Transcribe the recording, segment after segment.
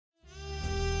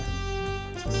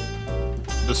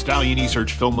the Stallion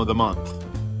Research Film of the Month.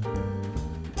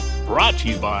 Brought to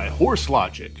you by Horse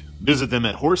Logic. Visit them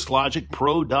at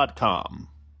horselogicpro.com.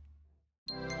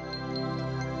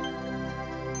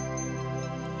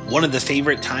 One of the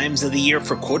favorite times of the year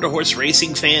for quarter horse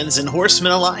racing fans and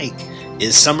horsemen alike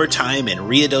is summertime in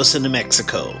Ruidoso, New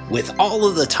Mexico, with all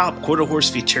of the top quarter horse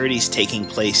futurities taking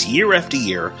place year after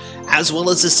year, as well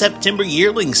as the September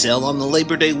yearling sale on the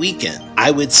Labor Day weekend. I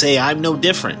would say I'm no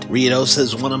different. Ruidoso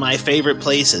is one of my favorite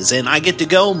places, and I get to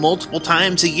go multiple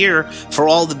times a year for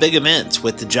all the big events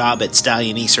with the job at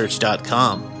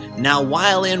stallionresearch.com. Now,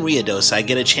 while in Ruidoso, I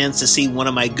get a chance to see one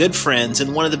of my good friends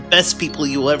and one of the best people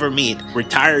you'll ever meet,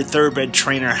 retired thoroughbred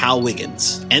trainer Hal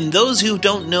Wiggins. And those who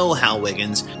don't know Hal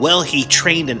Wiggins, well, he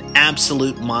trained an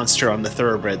absolute monster on the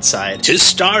thoroughbred side to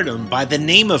stardom by the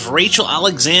name of Rachel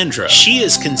Alexandra. She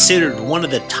is considered one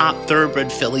of the top thoroughbred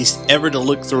fillies ever to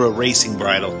look through a racing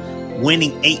bridle,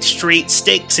 winning 8 straight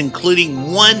stakes,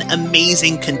 including 1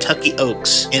 amazing Kentucky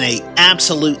Oaks in an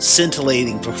absolute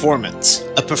scintillating performance.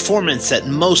 A performance that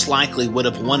most likely would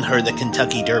have won her the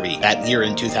Kentucky Derby that year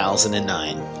in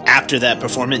 2009. After that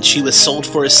performance, she was sold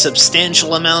for a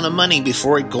substantial amount of money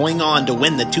before going on to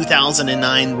win the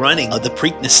 2009 running of the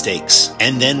Preakness Stakes,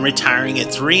 and then retiring at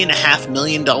 $3.5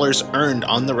 million earned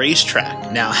on the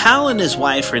racetrack. Now, Hal and his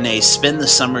wife Renee spend the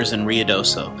summers in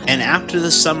Ruidoso, and after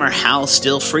the summer, Hal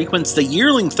still frequents the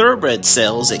yearling thoroughbred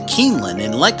sales at Keeneland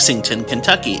in Lexington,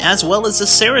 Kentucky, as well as the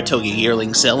Saratoga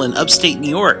yearling sale in upstate New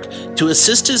York, to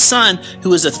assist his son,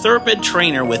 who is a thoroughbred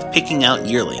trainer, with picking out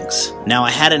yearlings. Now,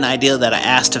 I had an idea that I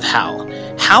asked of Hal.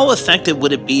 How effective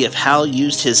would it be if Hal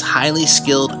used his highly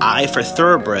skilled eye for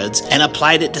thoroughbreds and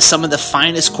applied it to some of the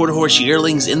finest quarter horse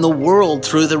yearlings in the world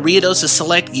through the Ruidoso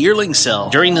Select yearling sale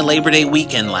during the Labor Day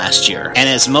weekend last year? And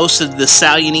as most of the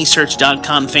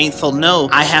stallionresearch.com faithful know,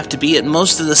 I have to be at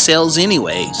most of the sales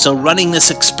anyway, so running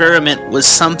this experiment was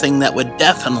something that would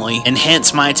definitely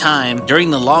enhance my time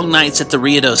during the long nights at the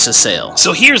Ruidoso sale.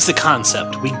 So here's the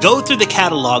concept. We go through the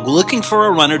catalog looking for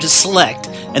a runner to select,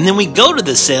 and then we go to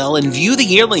the sale and view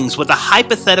the yearlings with a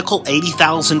hypothetical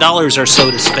 $80,000 or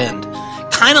so to spend.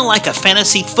 Kind of like a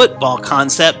fantasy football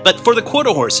concept, but for the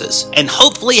quarter horses. And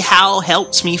hopefully Hal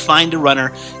helps me find a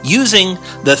runner using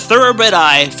the thoroughbred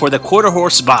eye for the quarter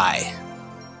horse buy.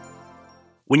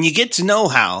 When you get to know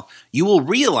Hal, you will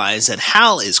realize that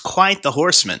Hal is quite the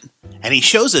horseman, and he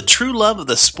shows a true love of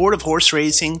the sport of horse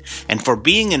racing and for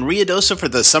being in Ruidoso for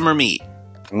the summer meet.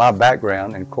 My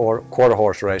background in quarter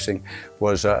horse racing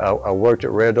was I worked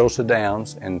at Ruidoso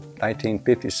Downs in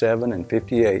 1957 and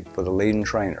 58 for the leading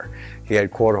trainer. He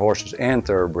had quarter horses and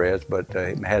thoroughbreds, but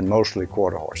he had mostly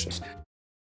quarter horses.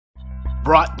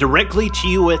 Brought directly to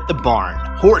you at the barn,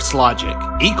 Horse Logic,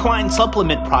 equine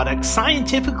supplement products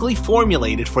scientifically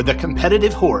formulated for the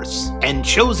competitive horse and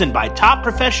chosen by top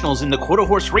professionals in the quarter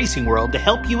horse racing world to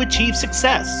help you achieve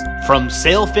success. From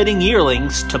sail-fitting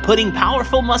yearlings to putting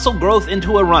powerful muscle growth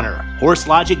into a runner, Horse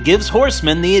Logic gives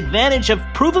horsemen the advantage of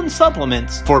proven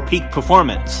supplements for peak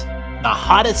performance. The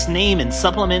hottest name in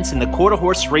supplements in the quarter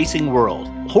horse racing world,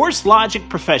 Horse Logic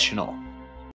Professional.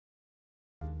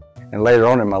 And later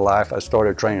on in my life, I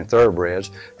started training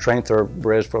thoroughbreds, trained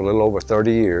thoroughbreds for a little over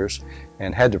 30 years,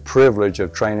 and had the privilege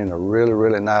of training a really,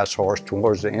 really nice horse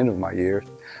towards the end of my years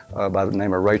by the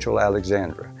name of Rachel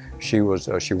Alexandra. She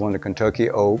won the Kentucky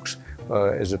Oaks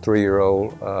as a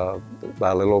 3-year-old by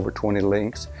a little over 20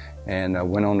 lengths, and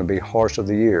went on to be Horse of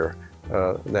the Year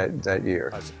that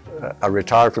year. I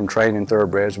retired from training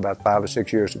thoroughbreds about 5 or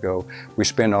 6 years ago. We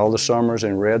spend all the summers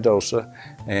in Ruidoso,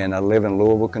 and I live in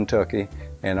Louisville, Kentucky.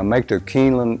 And I make the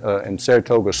Keeneland and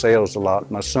Saratoga sales a lot.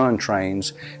 My son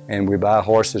trains, and we buy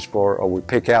horses or we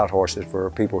pick out horses for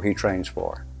people he trains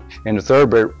for. In the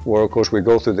thoroughbred world, of course, we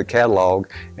go through the catalog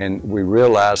and we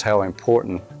realize how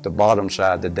important the bottom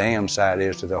side, the dam side,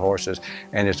 is to the horses.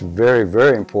 And it's very,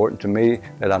 very important to me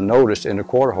that I've noticed in the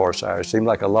quarter horse side. It seems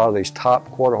like a lot of these top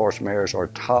quarter horse mares are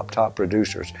top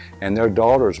producers, and their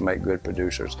daughters make good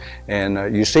producers.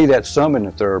 And you see that some in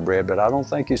the thoroughbred, but I don't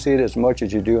think you see it as much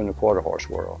as you do in the quarter horse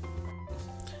world.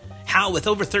 Hal, with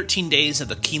over 13 days of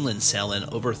the Keeneland sale and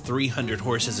over 300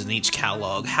 horses in each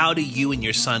catalog, how do you and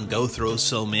your son go through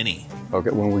so many? Okay,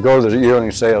 when we go to the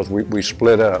yearling sales, we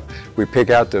split up. We pick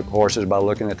out the horses by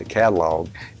looking at the catalog,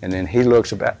 and then he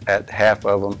looks at half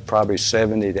of them, probably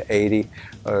 70 to 80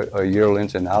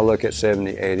 yearlings, and I look at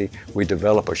 70, 80. We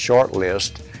develop a short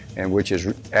list, and which is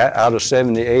out of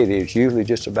 70, 80, it's usually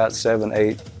just about 7,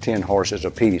 8, 10 horses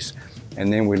apiece.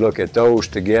 And then we look at those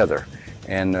together.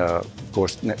 And of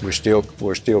course, we're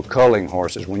still culling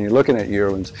horses. When you're looking at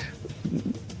yearlings,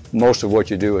 most of what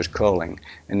you do is culling,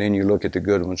 and then you look at the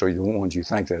good ones or the ones you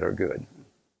think that are good.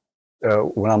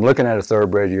 When I'm looking at a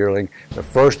thoroughbred yearling, the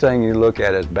first thing you look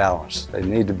at is balance. They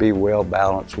need to be well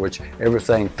balanced, which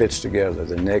everything fits together.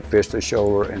 The neck fits the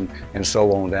shoulder and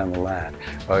so on down the line.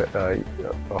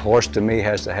 A horse to me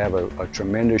has to have a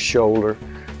tremendous shoulder.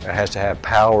 It has to have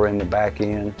power in the back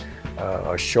end,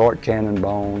 a short cannon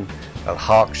bone,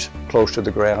 hocks close to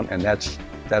the ground, and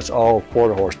that's all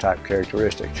quarter horse type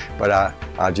characteristics. But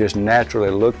I just naturally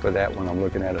look for that when I'm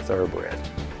looking at a thoroughbred.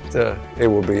 It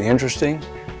will be interesting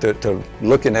to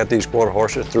looking at these quarter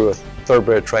horses through a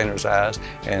thoroughbred trainer's eyes,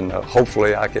 and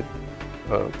hopefully I could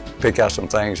pick out some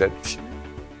things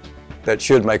that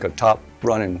should make a top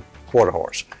running quarter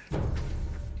horse.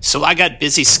 So I got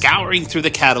busy scouring through the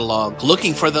catalog,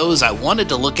 looking for those I wanted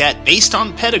to look at based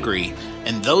on pedigree,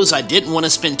 and those I didn't want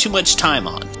to spend too much time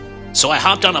on. So I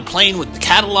hopped on a plane with the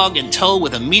catalog in tow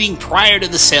with a meeting prior to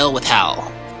the sale with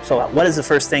Hal. So what is the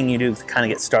first thing you do to kind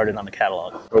of get started on the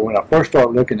catalog? So when I first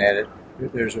start looking at it,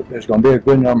 there's going to be a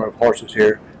good number of horses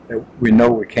here that we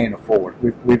know we can't afford.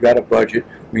 We've got a budget.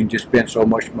 We can just spend so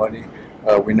much money.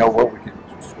 We know what we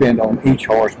can spend on each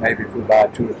horse, maybe if we buy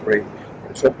 2 or 3.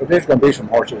 So, but there's going to be some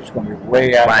horses that's going to be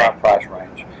way out of our price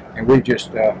range. And we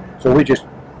just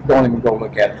don't even go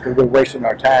look at it because we're wasting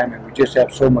our time, and we just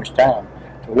have so much time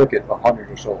to look at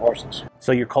 100 or so horses.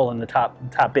 So you're calling the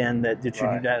top end that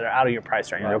are out of your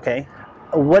price range, right. Okay?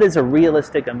 What is a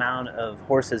realistic amount of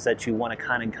horses that you want to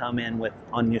kind of come in with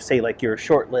on your, say, like your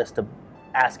short list of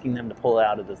asking them to pull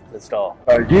out of the stall?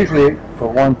 Usually for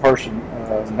one person,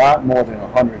 not more than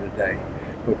 100 a day,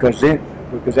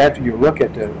 because after you look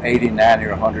at the 80, 90,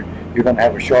 or 100, you're going to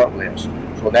have a short list.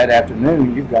 So that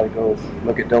afternoon, you've got to go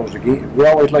look at those again. We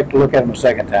always like to look at them a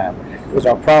second time, because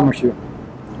I promise you,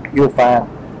 you'll find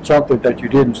something that you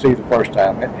didn't see the first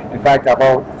time. In fact, I've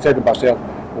always said to myself,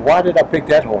 well, why did I pick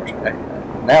that horse?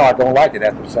 Now I don't like it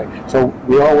after the second. So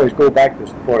we always go back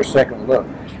for a second look.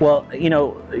 Well, you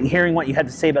know, hearing what you had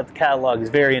to say about the catalog is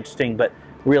very interesting, but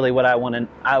really what I want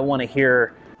to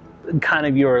hear kind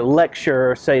of your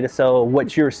lecture, say to so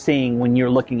what you're seeing when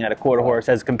you're looking at a quarter horse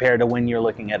as compared to when you're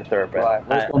looking at a thoroughbred. Right.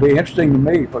 Well, it's going to be interesting to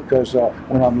me because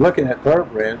when I'm looking at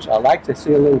thoroughbreds, I like to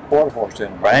see a little quarter horse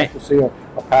in them. Right. I like to see a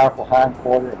powerful hind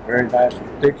quarter, a very nice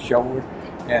thick shoulder,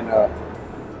 and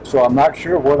so I'm not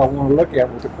sure what I want to look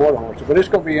at with the quarter horse, but it's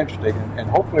going to be interesting, and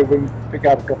hopefully we can pick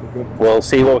out a couple of good ones. We'll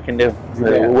see what we can do.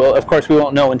 Yeah. Well, of course, we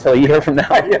won't know until a year from now.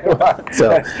 Yeah, right. So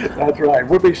that's right.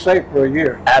 We'll be safe for a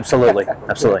year. Absolutely,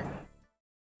 absolutely.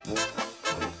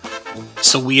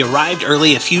 So we arrived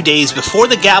early a few days before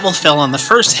the gavel fell on the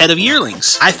first head of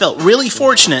yearlings. I felt really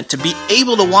fortunate to be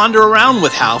able to wander around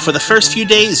with Hal for the first few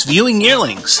days viewing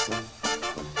yearlings.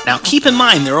 Now keep in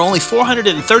mind there are only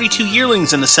 432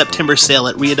 yearlings in the September sale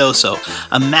at Ruidoso.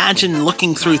 Imagine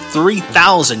looking through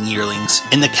 3,000 yearlings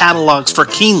in the catalogs for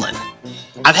Keeneland.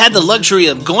 I've had the luxury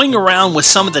of going around with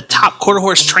some of the top quarter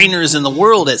horse trainers in the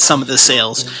world at some of the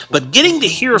sales, but getting to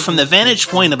hear from the vantage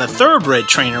point of a thoroughbred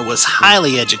trainer was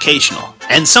highly educational.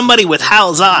 And somebody with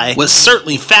Hal's eye was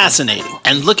certainly fascinating,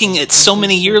 and looking at so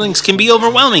many yearlings can be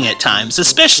overwhelming at times,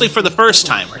 especially for the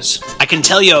first-timers. I can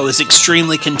tell you I was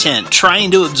extremely content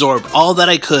trying to absorb all that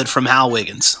I could from Hal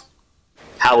Wiggins.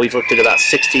 Hal, we've looked at about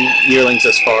 60 yearlings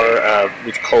thus far.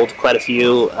 We've culled quite a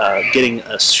few, getting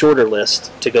a shorter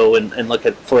list to go and look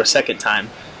at for a second time.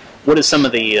 What is some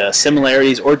of the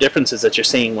similarities or differences that you're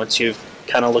seeing once you've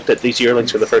kind of looked at these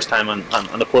yearlings for the first time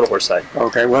on the quarter horse side?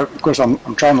 Okay, well, of course, I'm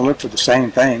trying to look for the same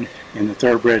thing in the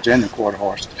thoroughbreds and the quarter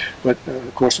horses. But,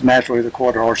 of course, naturally, the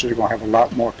quarter horses are going to have a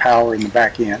lot more power in the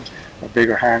back end, a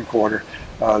bigger hind quarter.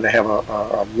 They have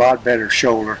a lot better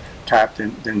shoulder type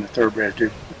than the thoroughbreds do.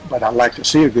 But I like to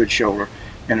see a good shoulder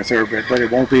in a thoroughbred, but it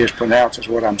won't be as pronounced as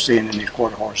what I'm seeing in these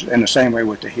quarter horses. And the same way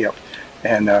with the hip.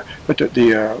 And but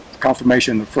the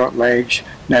conformation of the front legs,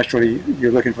 naturally,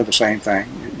 you're looking for the same thing.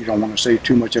 You don't want to see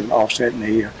too much of an offset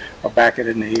knee, a back at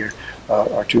the knee,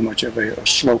 or too much of a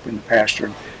slope in the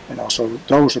pastern. And also,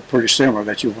 those are pretty similar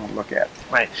that you want to look at.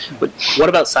 Right. But what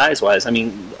about size-wise? I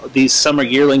mean, these summer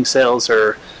yearling sales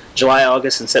are July,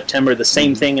 August, and September, the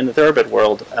same thing in the thoroughbred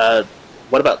world.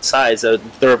 What about size? The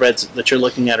thoroughbreds that you're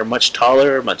looking at are much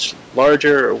taller, much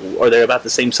larger, or they're about the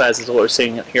same size as what we're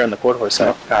seeing here on the quarter horse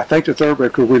side? I think the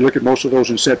thoroughbred, because we look at most of those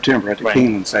in September at the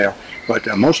Keeneland sale, but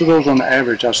most of those on the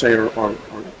average, I say, are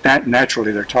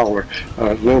naturally they're taller,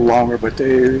 a little longer, but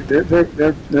they're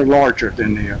larger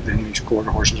than these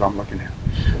quarter horses I'm looking at.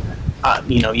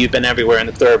 You know, you've been everywhere in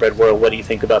the thoroughbred world. What do you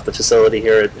think about the facility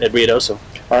here at Ruidoso?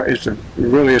 It's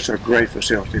a great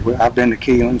facility. I've been to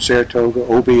Keeneland, Saratoga,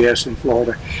 OBS in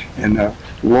Florida, and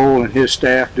Lowell and his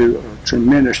staff do a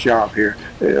tremendous job here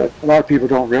a lot of people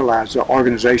don't realize the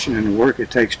organization and the work it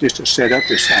takes just to set up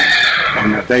this thing.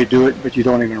 And they do it, but you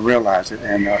don't even realize it.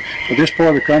 And for this part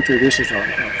of the country, this is a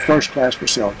first-class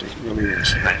facility. It really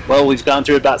is. Well, we've gone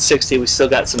through about 60. We still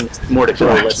got some more to go.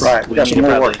 Right. We got some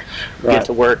more work. Get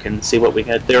to work and see what we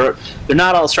had. They're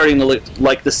not all starting to look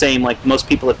like the same. Like most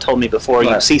people have told me before.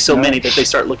 You see so many that they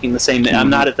start looking the same. I'm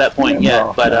not at that point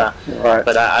yet, but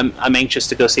I'm anxious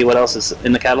to go see what else is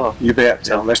in the catalog. You bet.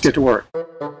 So let's get to work.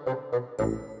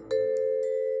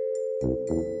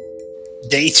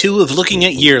 Day 2 of looking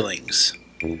at yearlings.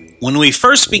 When we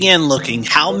first began looking,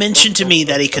 Hal mentioned to me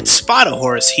that he could spot a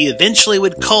horse he eventually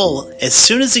would cull as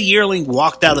soon as the yearling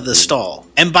walked out of the stall.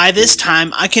 And by this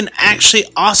time, I can actually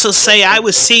also say I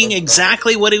was seeing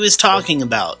exactly what he was talking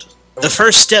about. The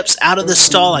first steps out of the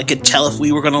stall, I could tell if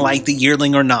we were going to like the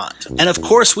yearling or not. And of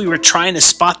course, we were trying to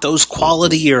spot those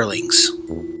quality yearlings.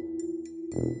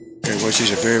 Okay, well,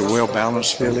 she's a very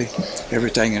well-balanced filly.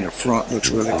 Everything in the front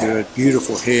looks really good.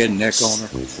 Beautiful head and neck on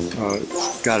her.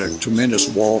 Got a tremendous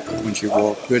walk when she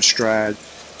walks. Good stride.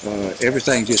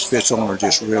 Everything just fits on her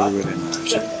just really, really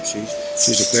nice.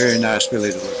 She's a very nice filly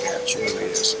to look at. She really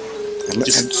is. And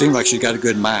it seems like she's got a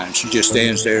good mind. She just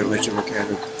stands there and lets you look at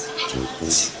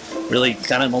her. Really,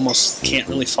 kind of almost can't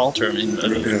really falter. I mean,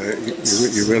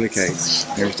 you really can't.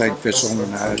 Everything fits on her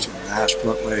nice. Nice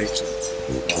front legs.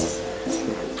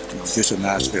 Just a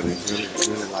nice filly.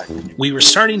 Really like it. We were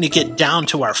starting to get down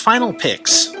to our final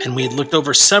picks, and we had looked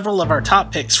over several of our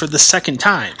top picks for the second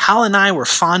time. Hal and I were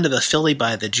fond of a filly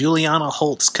by the Juliana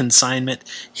Holtz consignment,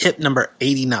 hip number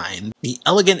 89. The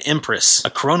Elegant Empress, a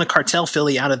Corona Cartel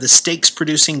filly out of the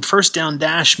stakes-producing first down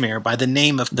dash mare by the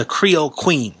name of the Creole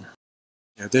Queen.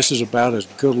 Yeah, this is about as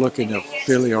good-looking a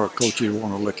filly or a coach you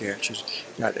want to look at. She's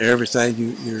got everything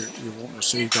you want to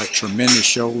see. Got a tremendous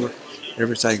shoulder.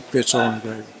 Everything fits on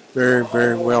her. Very,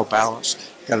 very well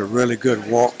balanced. Got a really good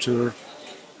walk to her.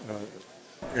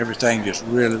 Everything just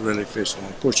really, really fits on.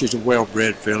 Of course, she's a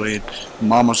well-bred filly. And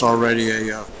Mama's already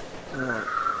a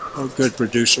good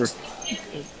producer.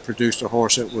 Produced a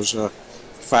horse that was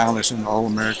finalist in the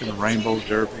All-American Rainbow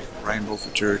Derby, Rainbow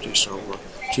Futurity. So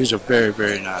she's a very,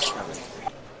 very nice filly.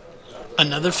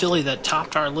 Another filly that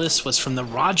topped our list was from the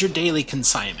Roger Daly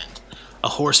consignment. A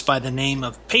horse by the name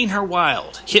of Paint Her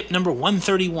Wild, hip number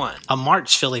 131, a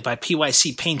March filly by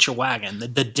PYC Paint Your Wagon.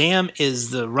 The dam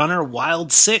is the runner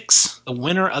Wild 6, a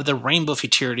winner of the Rainbow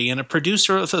Futurity and a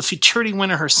producer of a Futurity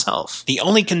winner herself. The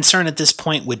only concern at this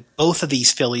point would both of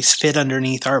these fillies fit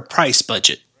underneath our price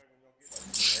budget.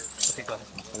 Okay, go ahead.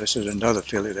 This is another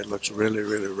filly that looks really,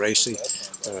 really racy.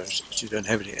 She doesn't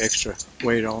have any extra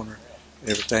weight on her.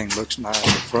 Everything looks nice.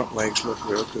 The front legs look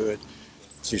real good.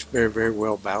 She's very, very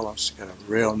well balanced. Got a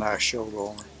real nice shoulder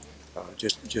on her.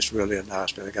 Just really a nice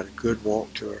filly. Got a good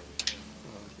walk to her.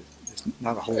 There's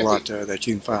not a whole lot that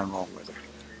you can find wrong with her.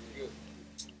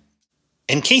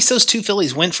 In case those two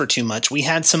fillies went for too much, we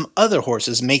had some other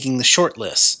horses making the short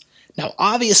list. Now,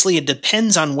 obviously, it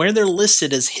depends on where they're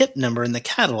listed as hip number in the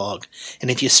catalog, and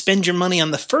if you spend your money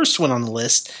on the first one on the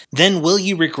list, then will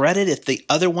you regret it if the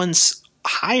other ones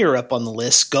higher up on the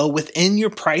list go within your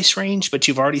price range, but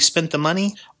you've already spent the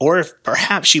money? Or if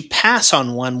perhaps you pass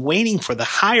on one waiting for the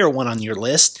higher one on your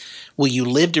list, will you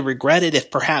live to regret it if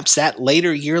perhaps that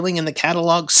later yearling in the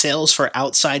catalog sells for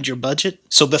outside your budget?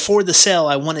 So before the sale,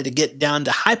 I wanted to get down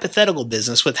to hypothetical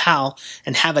business with Hal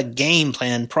and have a game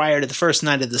plan prior to the first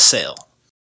night of the sale.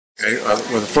 Okay,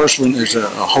 well, the first one is a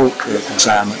Holt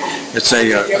consignment. It's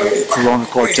a Corona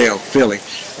Cartel filly.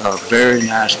 Very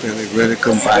nice filly. Really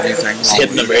couldn't find anything wrong. It's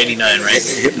hip number 89, right?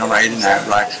 Hip number 89,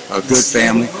 right. A good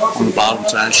family on the bottom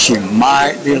side. She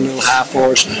might be a little high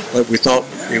for us, but we thought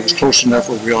it was close enough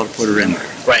where we ought to put her in there.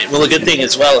 Right. Well, the good thing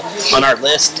as well, on our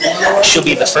list, she'll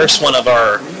be the first one of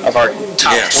our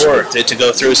top four to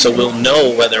go through, so we'll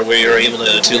know whether we are able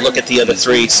to look at the other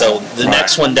three. So the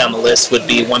next one down the list would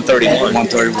be 131.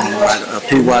 131, right. A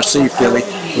PYC filly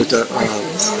with a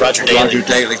Roger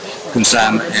Daly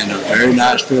consignment, and a very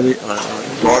nice filly,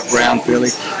 dark brown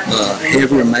filly,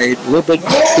 heavier made, a little bit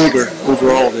bigger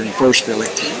overall than the first filly,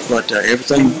 but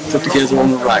everything put together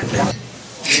on the right there.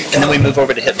 And then we move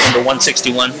over to hip number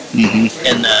 161,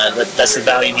 and that's the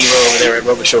Valiant Hero over there at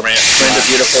Robichaux Ranch. Brenda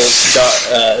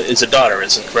Beautiful's is a daughter,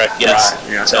 is it correct? Yes.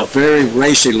 Right, yeah. So a very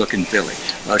racy looking filly.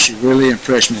 She really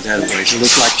impressed me that way. She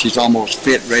looks like she's almost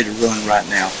fit, ready to run right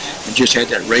now. And just had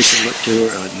that racy look to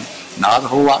her. Not a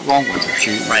whole lot wrong with her.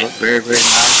 She looked very, very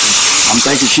nice. And I'm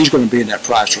thinking she's going to be in that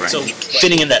price range. So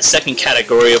fitting in that second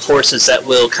category of horses that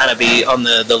will kind of be on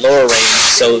the lower range,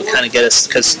 so kind of get us,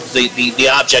 because the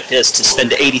object is to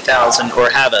spend $80,000 or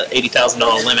have a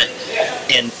 $80,000 limit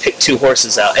and pick two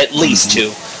horses out, at least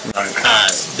two.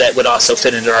 that would also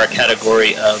fit into our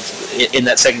category of, in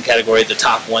that second category, the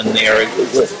top one there.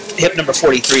 Hip number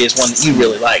 43 is one that you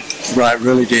really like. Right,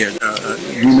 really did.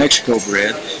 New Mexico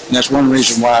bred, and that's one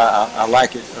reason why I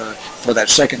like it for that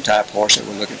second type horse that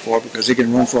we're looking for, because he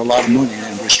can run for a lot of money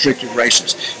in restricted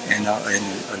races, and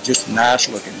just nice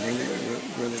looking,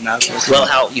 really nice looking. Well,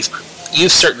 Hal,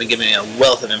 you've certainly given me a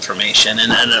wealth of information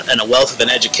and a wealth of an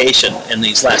education in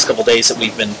these last couple days that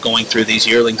we've been going through these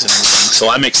yearlings and everything. So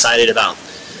I'm excited about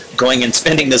going and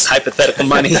spending this hypothetical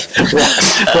money.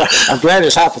 Well, I'm glad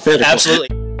it's hypothetical. Absolutely.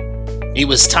 It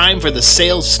was time for the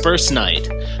sale's first night.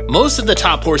 Most of the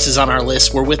top horses on our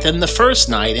list were within the first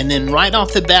night, and then right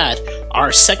off the bat,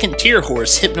 our second tier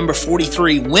horse, hip number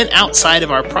 43, went outside of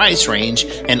our price range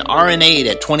and RNA'd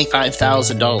at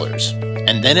 $25,000.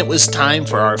 And then it was time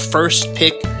for our first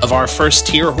pick of our first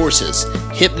tier horses,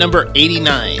 hip number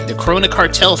 89, the Corona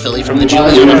Cartel filly from the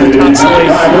Julius River Top Side.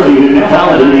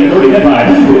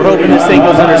 We're hoping this thing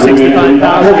goes under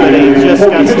 65,000, but he just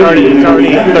got started. It's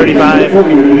already at 35.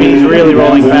 He's really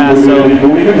rolling fast, so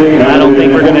I don't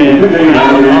think we're going to, I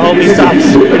hope he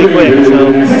stops pretty quick.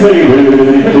 So.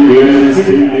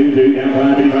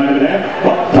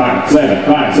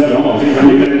 5-7, almost.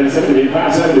 70,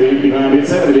 5-7,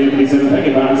 70, 57,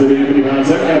 35, 70,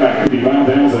 57, and back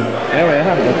 55,000. Anyway,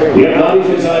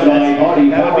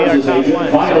 That would be our top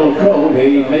one. Final code,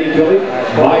 a May filly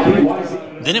by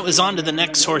PYC. Then it was on to the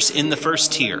next horse in the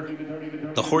first tier.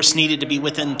 The horse needed to be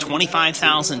within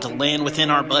 $25,000 to land within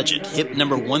our budget, hip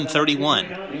number 131.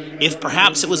 If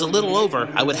perhaps it was a little over,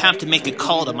 I would have to make a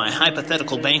call to my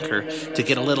hypothetical banker to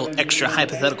get a little extra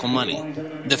hypothetical money.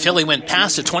 The filly went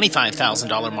past the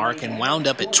 $25,000 mark and wound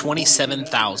up at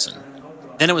 $27,000.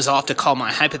 Then it was off to call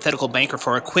my hypothetical banker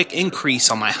for a quick increase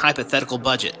on my hypothetical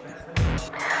budget.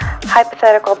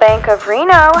 Hypothetical Bank of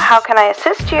Reno, how can I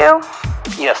assist you?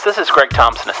 Yes, this is Greg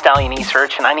Thompson of Stallion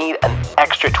eSearch, and I need an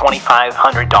extra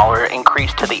 $2,500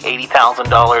 increase to the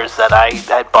 $80,000 that I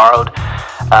had borrowed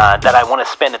that I want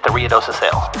to spend at the Ruidoso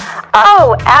sale.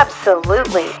 Oh,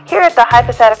 absolutely. Here at the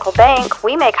Hypothetical Bank,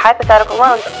 we make hypothetical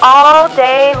loans all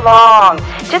day long.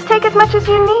 Just take as much as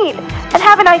you need, and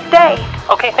have a nice day.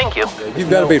 Okay, thank you. You've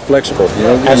got to be flexible, you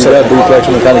know. You've got to be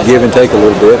flexible and kind of give and take a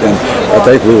little bit. And I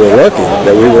think we were lucky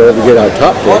that we were able to get our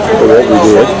top pick for what we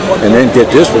did, and then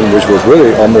get this one, which was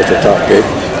really almost a top pick.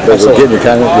 But we're getting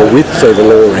kind of what we say the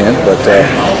lower end. But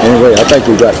anyway, I think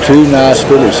we've got two nice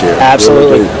fillies here.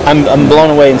 Absolutely. I'm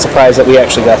blown away and surprised that we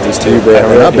actually got these two.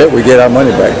 I bet we get our money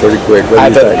back pretty quick.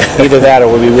 I bet either that or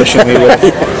we'll be wishing we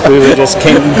would just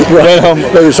came right home.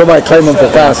 Maybe somebody claim them for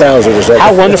 5,000 or something.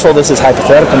 How wonderful this is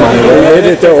hypothetical money.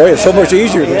 It's so much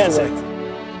easier.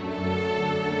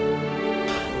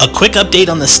 A quick update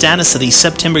on the status of these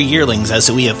September yearlings as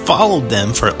we have followed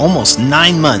them for almost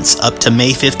 9 months up to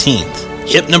May 15th.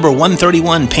 Hip number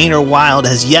 131, Painter Wild,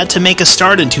 has yet to make a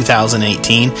start in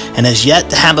 2018 and has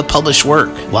yet to have a published work,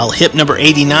 while hip number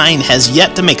 89 has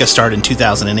yet to make a start in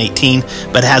 2018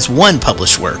 but has one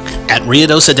published work at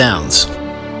Ruidoso Downs.